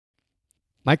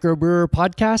MicroBrewr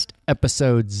Podcast,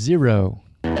 Episode 0.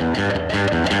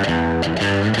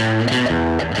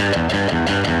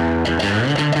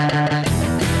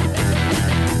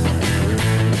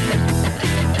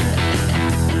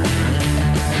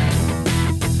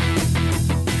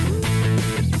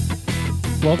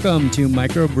 Welcome to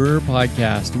MicroBrewr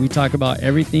Podcast. We talk about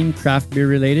everything craft beer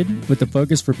related with a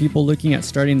focus for people looking at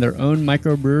starting their own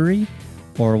microbrewery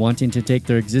or wanting to take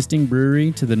their existing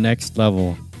brewery to the next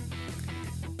level.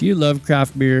 Do you love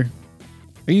craft beer?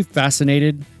 Are you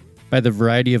fascinated by the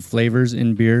variety of flavors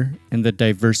in beer and the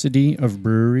diversity of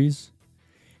breweries?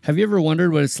 Have you ever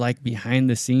wondered what it's like behind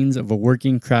the scenes of a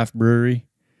working craft brewery?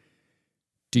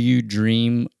 Do you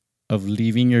dream of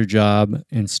leaving your job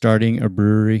and starting a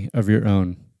brewery of your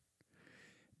own?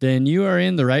 Then you are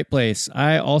in the right place.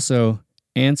 I also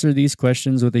answer these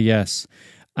questions with a yes.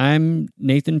 I'm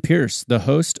Nathan Pierce, the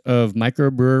host of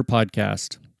MicroBrewr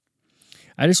Podcast.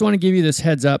 I just want to give you this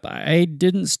heads up. I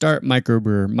didn't start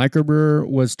MicroBrewr. MicroBrewr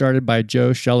was started by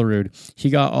Joe Shellerud.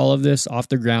 He got all of this off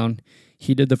the ground.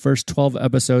 He did the first 12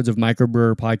 episodes of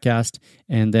MicroBrewr Podcast,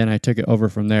 and then I took it over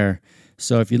from there.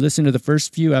 So if you listen to the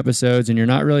first few episodes and you're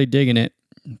not really digging it,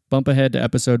 bump ahead to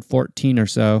episode 14 or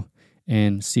so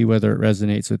and see whether it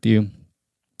resonates with you.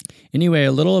 Anyway,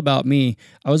 a little about me.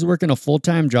 I was working a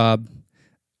full-time job.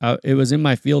 It was in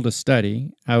my field of study.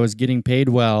 I was getting paid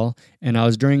well, and I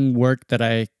was doing work that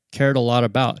I cared a lot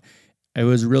about. It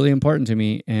was really important to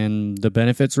me, and the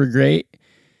benefits were great.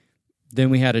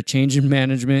 Then we had a change in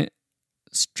management.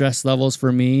 Stress levels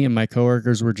for me and my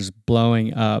coworkers were just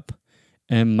blowing up,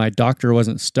 and my doctor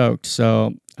wasn't stoked,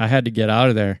 so I had to get out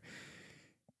of there.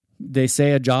 They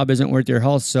say a job isn't worth your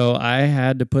health, so I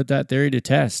had to put that theory to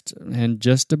test. And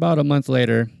just about a month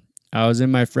later, I was in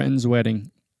my friend's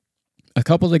wedding. A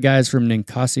couple of the guys from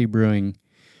Ninkasi Brewing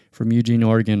from Eugene,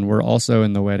 Oregon were also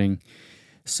in the wedding.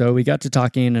 So we got to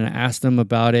talking and I asked them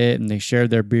about it, and they shared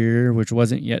their beer, which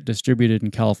wasn't yet distributed in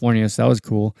California. So that was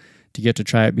cool to get to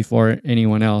try it before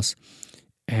anyone else.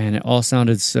 And it all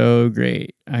sounded so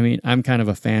great. I mean, I'm kind of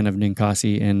a fan of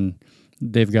Ninkasi, and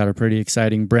they've got a pretty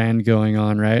exciting brand going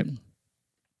on, right?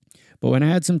 But when I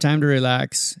had some time to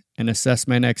relax and assess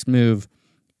my next move,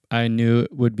 I knew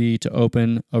it would be to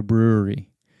open a brewery.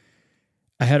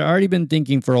 I had already been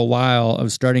thinking for a while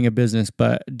of starting a business,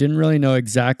 but didn't really know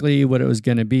exactly what it was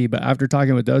going to be. But after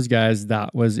talking with those guys,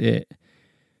 that was it.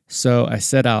 So I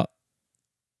set out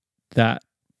that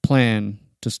plan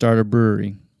to start a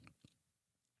brewery.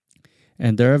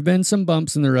 And there have been some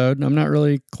bumps in the road. I'm not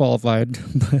really qualified,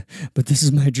 but this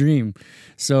is my dream.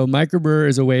 So MicroBrewr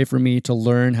is a way for me to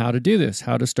learn how to do this,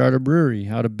 how to start a brewery,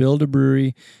 how to build a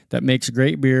brewery that makes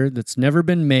great beer that's never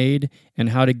been made, and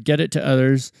how to get it to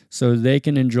others so they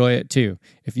can enjoy it too.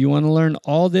 If you want to learn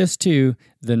all this too,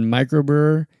 then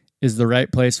MicroBrewr is the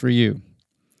right place for you.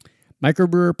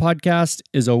 MicroBrewr Podcast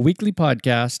is a weekly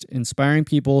podcast inspiring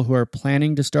people who are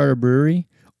planning to start a brewery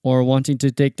or wanting to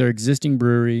take their existing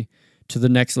brewery to the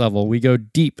next level. We go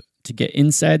deep to get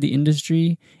inside the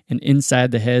industry and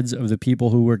inside the heads of the people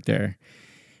who work there.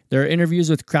 There are interviews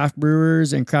with craft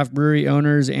brewers and craft brewery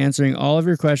owners answering all of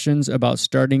your questions about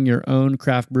starting your own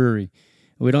craft brewery.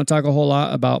 We don't talk a whole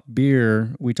lot about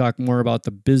beer. We talk more about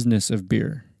the business of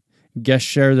beer. Guests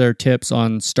share their tips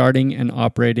on starting and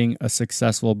operating a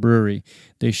successful brewery.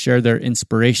 They share their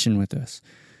inspiration with us,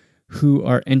 who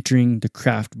are entering the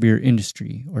craft beer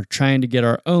industry or trying to get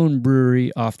our own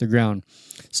brewery off the ground.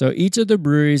 So each of the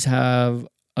breweries have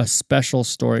a special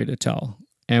story to tell,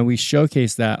 and we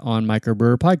showcase that on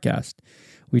MicroBrewr Podcast.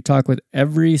 We talk with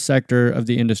every sector of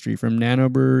the industry, from nano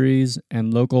breweries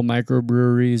and local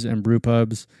microbreweries and brew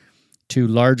pubs to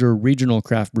larger regional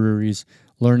craft breweries,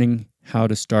 learning how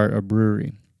to start a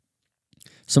brewery.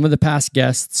 Some of the past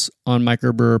guests on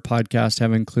MicroBrewr Podcast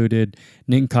have included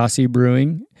Ninkasi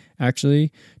Brewing,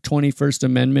 21st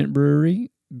Amendment Brewery,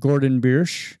 Gordon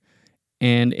Biersch,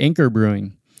 and Anchor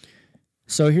Brewing.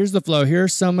 So here's the flow. Here are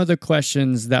some of the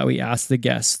questions that we ask the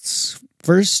guests.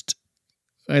 First,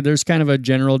 there's kind of a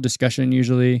general discussion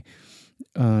usually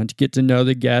to get to know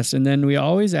the guest. And then we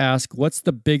always ask, what's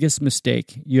the biggest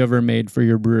mistake you ever made for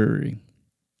your brewery?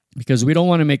 Because we don't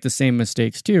want to make the same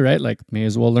mistakes too, right? Like, may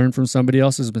as well learn from somebody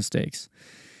else's mistakes.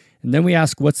 And then we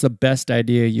ask, what's the best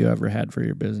idea you ever had for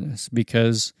your business?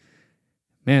 Because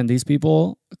man, these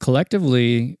people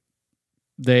collectively,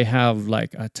 they have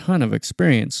like a ton of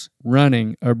experience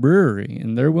running a brewery,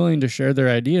 and they're willing to share their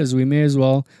ideas. We may as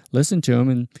well listen to them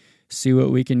and see what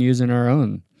we can use in our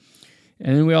own.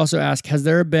 And then we also ask, has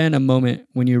there been a moment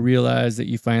when you realize that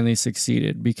you finally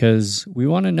succeeded? Because we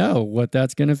want to know what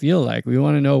that's going to feel like. We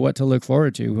want to know what to look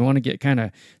forward to. We want to get kind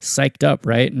of psyched up,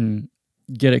 right? And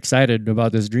get excited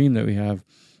about this dream that we have.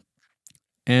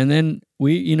 And then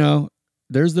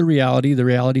there's the reality. The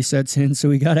reality sets in. So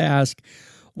we got to ask,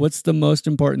 what's the most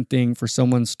important thing for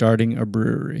someone starting a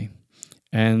brewery?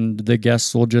 And the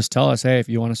guests will just tell us, hey, if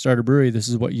you want to start a brewery, this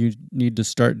is what you need to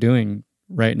start doing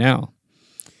right now.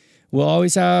 We'll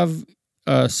always have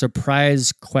a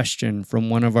surprise question from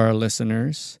one of our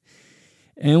listeners.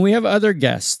 And we have other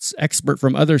guests, expert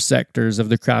from other sectors of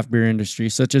the craft beer industry,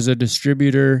 such as a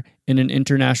distributor in an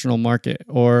international market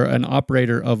or an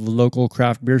operator of a local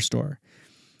craft beer store,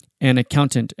 an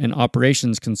accountant and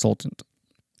operations consultant,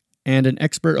 and an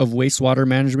expert of wastewater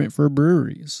management for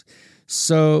breweries.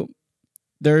 So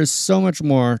there is so much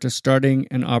more to starting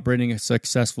and operating a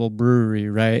successful brewery,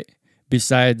 right?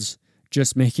 Besides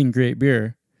just making great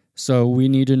beer. So we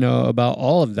need to know about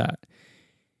all of that.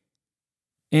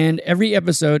 And every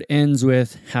episode ends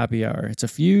with happy hour. It's a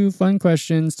few fun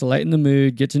questions to lighten the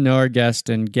mood, get to know our guest,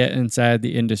 and get inside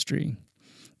the industry.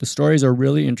 The stories are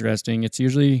really interesting. It's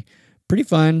usually pretty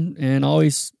fun and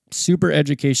always super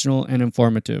educational and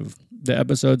informative. The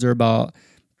episodes are about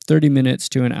 30 minutes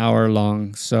to an hour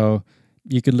long, so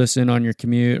you could listen on your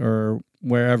commute or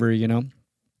wherever,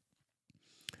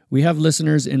 We have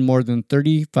listeners in more than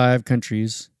 35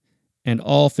 countries and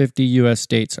all 50 U.S.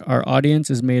 states. Our audience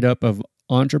is made up of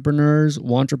entrepreneurs,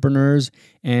 wantrepreneurs,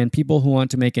 and people who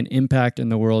want to make an impact in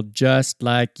the world just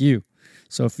like you.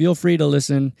 So feel free to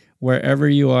listen wherever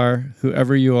you are,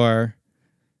 whoever you are.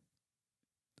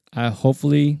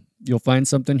 Hopefully you'll find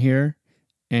something here,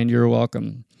 and you're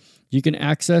welcome. You can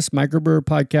access MicroBrewr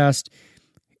Podcast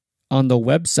on the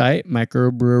website,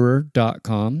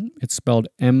 microbrewer.com. It's spelled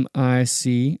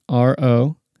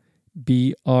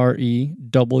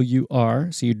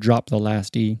MicroBrewr, so you drop the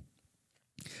last E.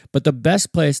 But the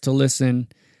best place to listen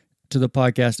to the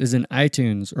podcast is in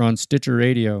iTunes or on Stitcher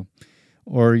Radio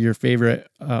or your favorite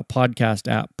podcast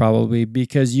app, probably,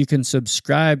 because you can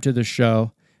subscribe to the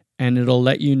show and it'll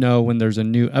let you know when there's a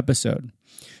new episode.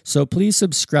 So please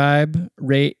subscribe,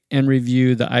 rate, and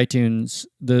review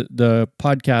the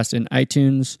podcast in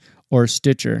iTunes or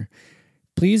Stitcher.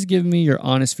 Please give me your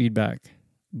honest feedback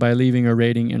by leaving a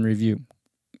rating and review.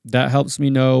 That helps me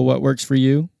know what works for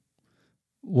you,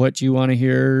 what you want to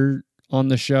hear on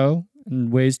the show,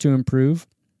 and ways to improve.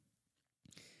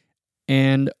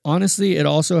 And honestly, it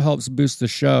also helps boost the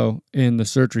show in the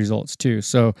search results too,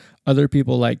 so other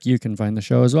people like you can find the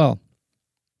show as well.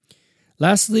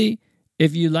 Lastly,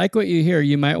 if you like what you hear,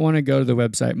 you might want to go to the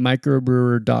website,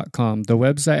 microbrewer.com. The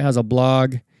website has a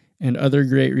blog and other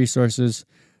great resources,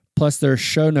 plus there are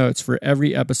show notes for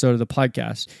every episode of the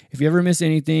podcast. If you ever miss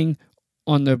anything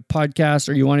on the podcast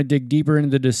or you want to dig deeper into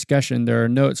the discussion, there are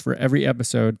notes for every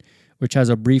episode, which has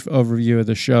a brief overview of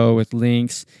the show with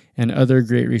links and other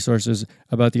great resources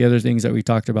about the other things that we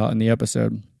talked about in the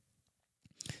episode.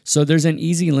 So there's an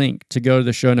easy link to go to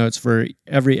the show notes for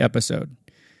every episode.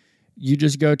 You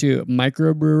just go to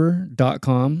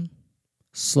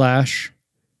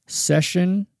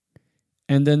microbrewer.com/session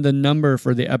and then the number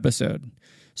for the episode.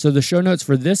 So the show notes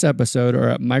for this episode are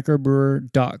at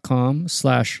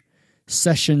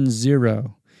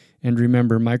microbrewer.com/session0. And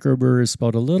remember, MicroBrewr is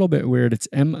spelled a little bit weird. It's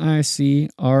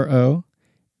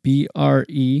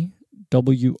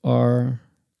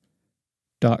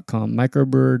microbrewer.com,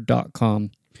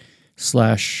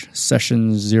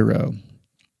 microbrewer.com/session0.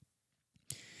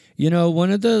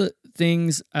 One of the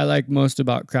things I like most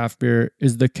about craft beer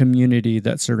is the community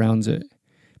that surrounds it.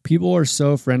 People are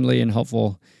so friendly and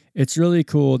helpful. It's really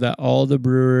cool that all the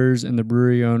brewers and the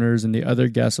brewery owners and the other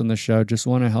guests on the show just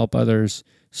want to help others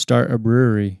start a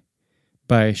brewery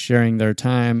by sharing their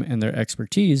time and their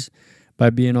expertise by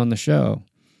being on the show.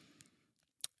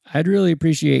 I'd really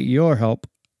appreciate your help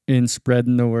in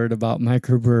spreading the word about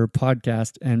MicroBrewr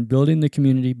Podcast and building the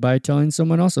community by telling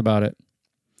someone else about it.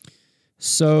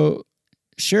 So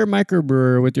share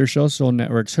MicroBrewr with your social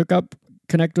networks. Hook up,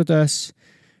 connect with us.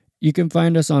 You can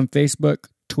find us on Facebook,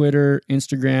 Twitter,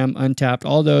 Instagram, Untapped.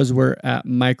 All those we're at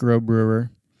MicroBrewr.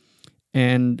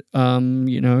 And,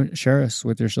 share us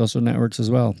with your social networks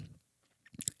as well.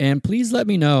 And please let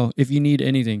me know if you need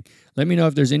anything. Let me know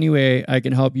if there's any way I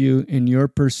can help you in your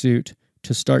pursuit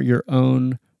to start your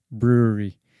own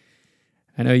brewery.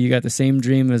 I know you got the same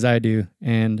dream as I do,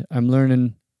 and I'm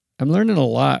learning a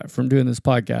lot from doing this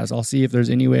podcast. I'll see if there's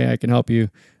any way I can help you.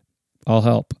 I'll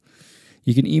help.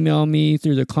 You can email me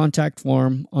through the contact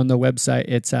form on the website.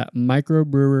 It's at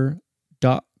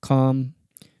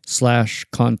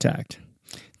microbrewer.com/contact.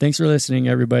 Thanks for listening,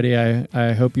 everybody.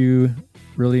 I hope you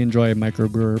really enjoy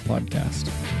MicroBrewr Podcast.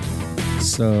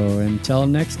 So until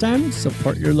next time,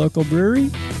 support your local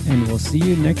brewery, and we'll see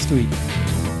you next week.